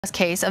First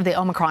case of the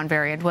Omicron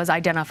variant was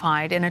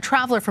identified in a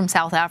traveler from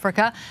South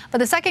Africa, but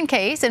the second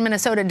case in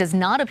Minnesota does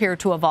not appear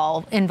to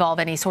involve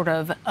any sort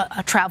of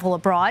travel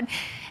abroad.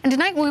 And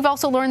tonight we've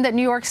also learned that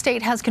New York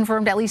State has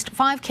confirmed at least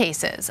 5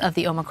 cases of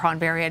the Omicron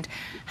variant.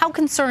 How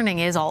concerning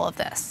is all of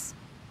this?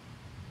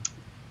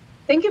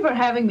 Thank you for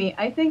having me.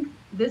 I think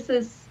this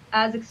is,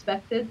 as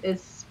expected,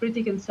 is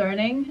pretty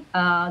concerning.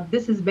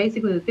 This is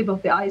basically the tip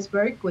of the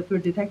iceberg, what we're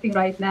detecting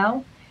right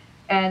now.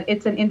 And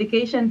it's an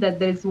indication that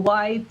there's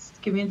wide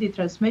community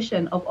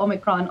transmission of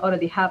Omicron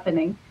already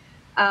happening.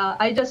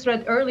 I just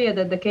read earlier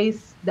that the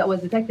case that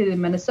was detected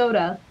in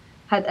Minnesota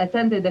had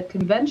attended a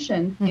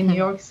convention in New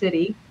York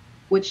City,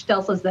 which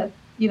tells us that,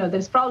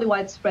 there's probably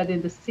widespread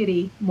in the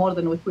city more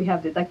than what we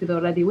have detected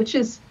already, which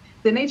is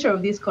the nature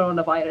of these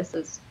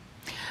coronaviruses.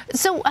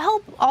 So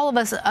help all of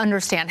us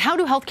understand, how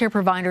do healthcare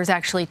providers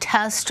actually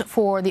test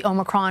for the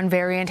Omicron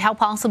variant? How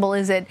possible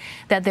is it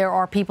that there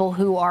are people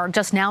who are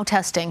just now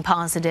testing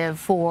positive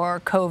for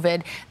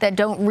COVID that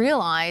don't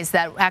realize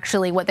that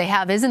actually what they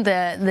have isn't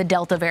the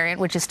Delta variant,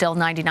 which is still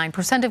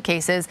 99% of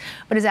cases,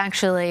 but is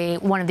actually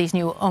one of these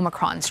new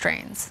Omicron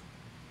strains?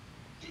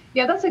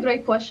 Yeah, that's a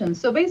great question.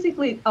 So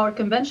basically, our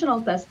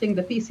conventional testing,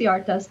 the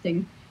PCR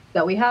testing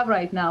that we have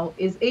right now,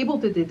 is able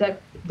to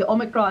detect the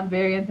Omicron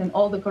variant and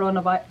all the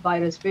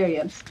coronavirus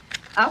variants.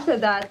 After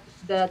that,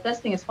 the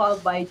testing is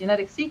followed by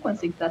genetic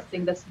sequencing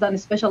testing that's done in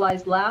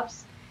specialized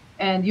labs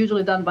and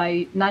usually done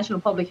by National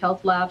Public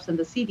Health Labs and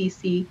the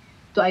CDC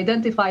to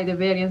identify the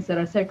variants that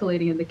are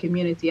circulating in the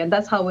community. And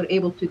that's how we're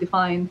able to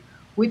define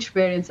which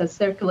variants are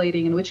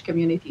circulating in which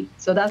community.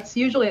 So that's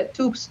usually a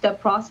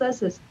 2-step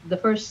process. The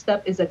first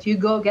step is that you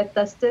go get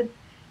tested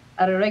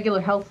at a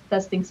regular health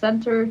testing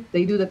center.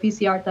 They do the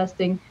PCR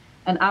testing.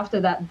 And after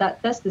that,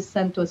 that test is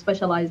sent to a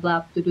specialized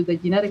lab to do the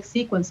genetic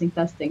sequencing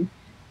testing.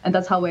 And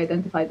that's how we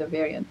identify the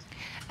variant.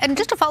 And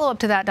just to follow up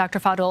to that, Dr.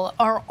 Fadel,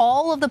 are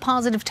all of the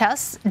positive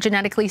tests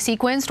genetically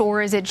sequenced,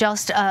 or is it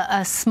just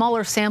a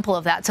smaller sample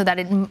of that so that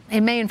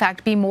it may, in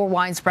fact, be more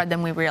widespread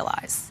than we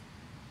realize?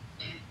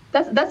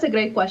 That's a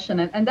great question.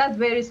 And that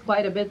varies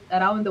quite a bit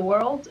around the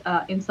world.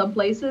 In some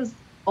places,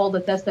 all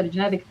the tests are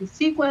genetically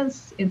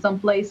sequenced. In some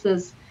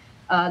places,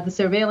 the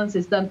surveillance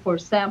is done for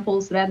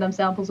samples, random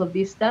samples of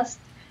these tests.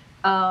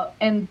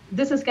 And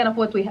this is kind of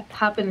what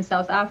happened in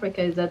South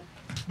Africa, is that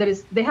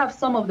they have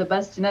some of the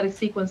best genetic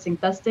sequencing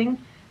testing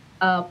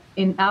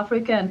in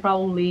Africa and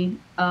probably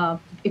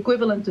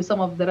equivalent to some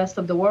of the rest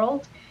of the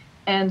world.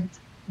 And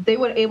they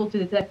were able to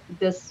detect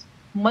this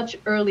much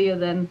earlier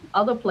than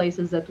other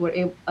places that were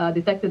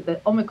detected the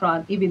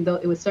Omicron, even though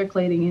it was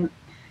circulating in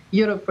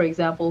Europe, for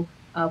example,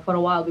 for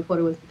a while before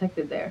it was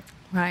detected there.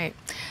 Right.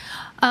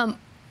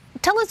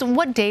 Tell us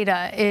what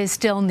data is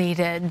still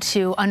needed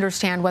to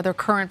understand whether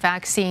current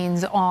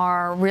vaccines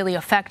are really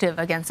effective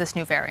against this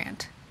new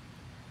variant.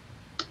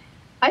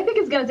 I think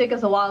it's going to take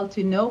us a while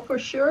to know for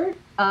sure,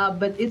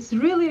 but it's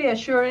really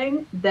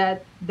reassuring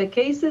that the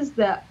cases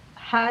that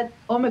had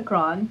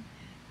Omicron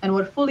and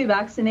were fully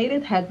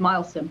vaccinated had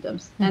mild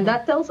symptoms. And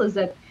that tells us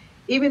that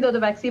even though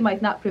the vaccine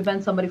might not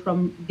prevent somebody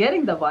from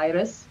getting the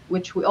virus,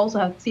 which we also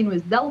have seen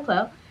with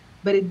Delta,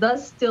 but it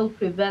does still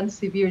prevent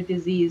severe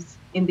disease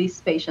in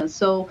these patients.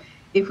 So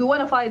if we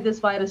want to fight this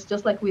virus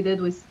just like we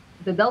did with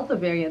the Delta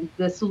variant,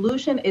 the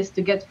solution is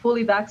to get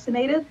fully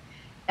vaccinated.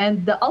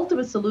 And the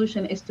ultimate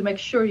solution is to make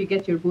sure you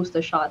get your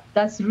booster shot.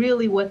 That's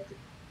really what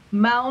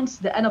mounts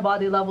the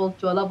antibody level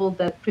to a level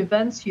that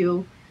prevents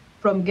you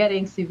from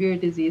getting severe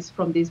disease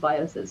from these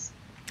viruses.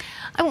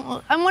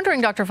 I'm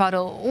wondering, Dr.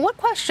 Fadel, what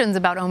questions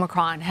about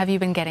Omicron have you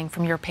been getting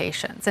from your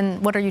patients,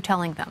 and what are you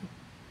telling them?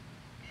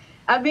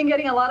 I've been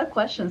getting a lot of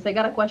questions. I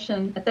got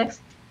a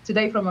text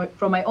today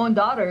from my own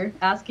daughter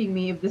asking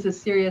me if this is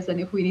serious and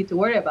if we need to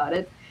worry about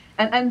it.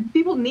 And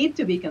people need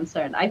to be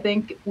concerned. I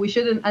think we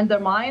shouldn't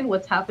undermine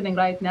what's happening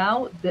right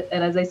now.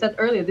 And as I said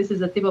earlier, this is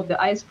the tip of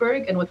the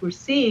iceberg. And what we're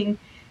seeing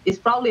is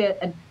probably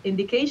an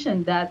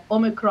indication that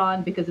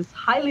Omicron, because it's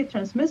highly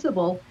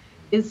transmissible,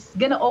 is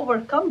going to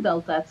overcome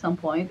Delta at some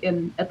point,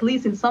 at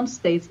least in some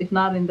states, if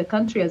not in the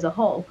country as a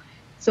whole.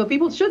 So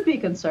people should be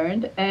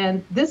concerned.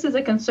 And this is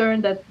a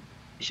concern that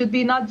should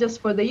be not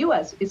just for the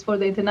U.S., it's for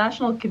the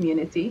international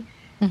community.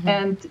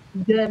 And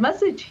the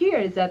message here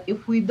is that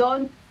if we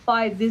don't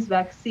fight this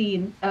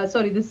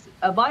this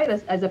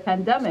virus as a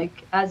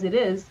pandemic, as it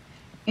is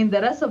in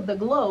the rest of the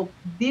globe,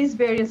 these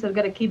variants are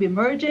going to keep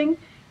emerging,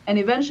 and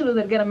eventually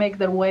they're going to make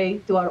their way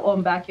to our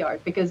own backyard,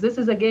 because this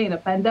is, again, a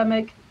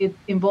pandemic. It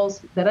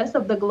involves the rest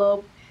of the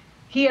globe.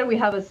 Here we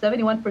have a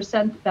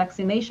 71%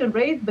 vaccination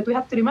rate, but we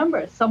have to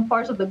remember some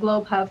parts of the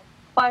globe have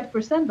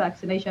 5%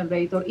 vaccination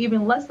rate or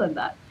even less than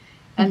that.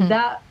 And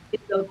that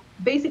is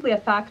basically a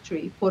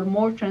factory for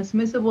more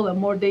transmissible and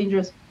more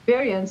dangerous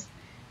variants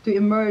to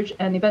emerge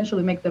and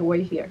eventually make their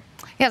way here.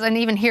 Yes, and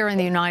even here in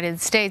the United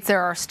States,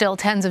 there are still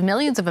tens of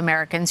millions of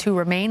Americans who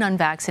remain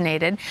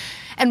unvaccinated.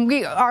 And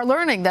we are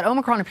learning that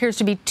Omicron appears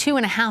to be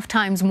 2.5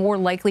 times more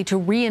likely to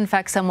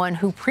reinfect someone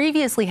who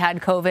previously had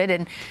COVID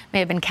and may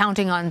have been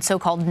counting on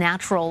so-called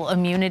natural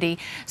immunity.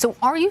 So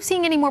are you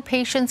seeing any more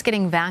patients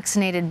getting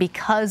vaccinated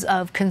because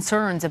of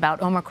concerns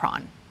about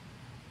Omicron?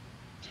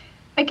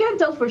 I can't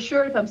tell for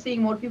sure if I'm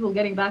seeing more people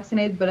getting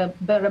vaccinated,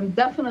 but I'm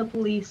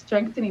definitely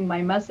strengthening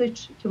my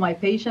message to my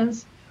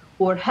patients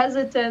who are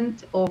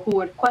hesitant or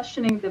who are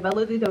questioning the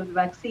validity of the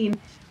vaccine.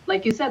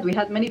 Like you said, we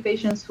had many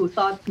patients who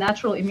thought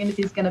natural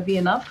immunity is going to be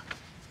enough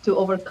to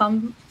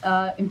overcome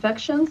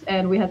infections,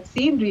 and we had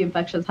seen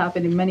reinfections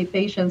happen in many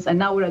patients, and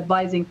now we're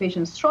advising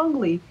patients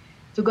strongly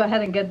to go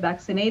ahead and get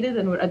vaccinated,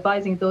 and we're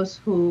advising those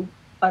who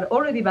are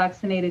already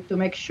vaccinated to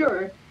make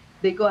sure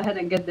they go ahead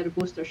and get their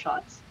booster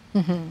shots.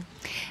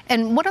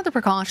 And what other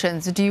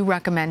precautions do you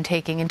recommend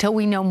taking until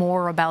we know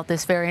more about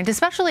this variant,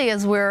 especially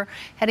as we're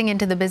heading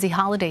into the busy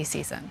holiday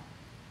season?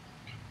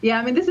 Yeah,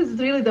 I mean, this is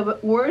really the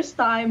worst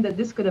time that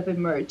this could have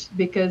emerged,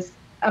 because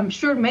I'm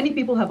sure many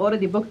people have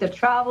already booked their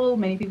travel.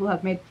 Many people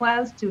have made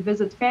plans to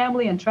visit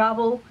family and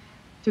travel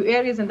to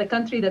areas in the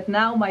country that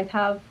now might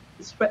have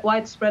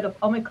widespread of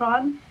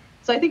Omicron.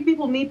 So I think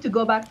people need to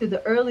go back to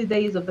the early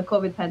days of the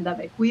COVID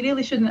pandemic. We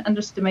really shouldn't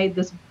underestimate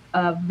this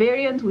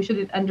variant. We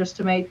shouldn't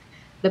underestimate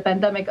the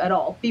pandemic at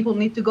all. People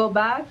need to go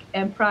back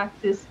and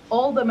practice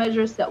all the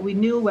measures that we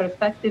knew were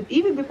effective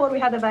even before we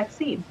had a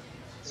vaccine.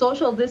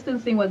 Social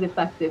distancing was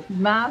effective.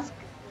 Mask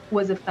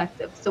was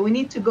effective. So we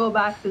need to go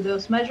back to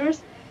those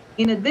measures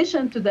in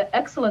addition to the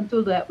excellent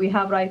tool that we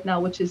have right now,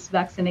 which is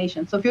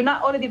vaccination. So if you're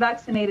not already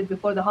vaccinated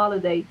before the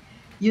holiday,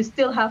 you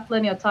still have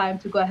plenty of time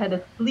to go ahead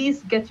and at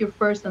least get your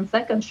first and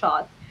second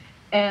shot.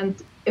 And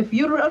if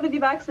you're already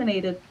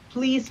vaccinated,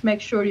 please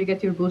make sure you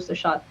get your booster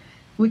shot.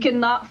 We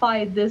cannot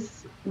fight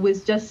this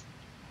with just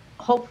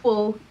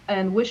hopeful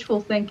and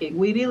wishful thinking.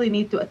 We really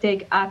need to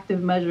take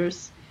active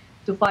measures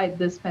to fight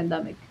this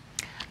pandemic.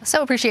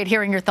 So appreciate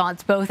hearing your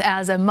thoughts, both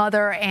as a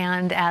mother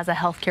and as a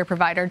healthcare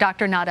provider.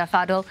 Dr. Nada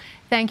Fadel,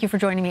 thank you for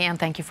joining me, and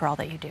thank you for all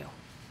that you do.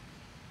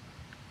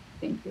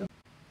 Thank you.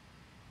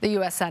 The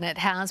U.S. Senate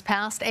has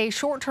passed a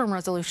short-term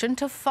resolution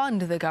to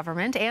fund the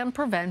government and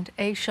prevent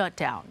a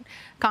shutdown.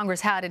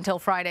 Congress had until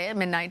Friday at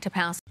midnight to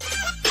pass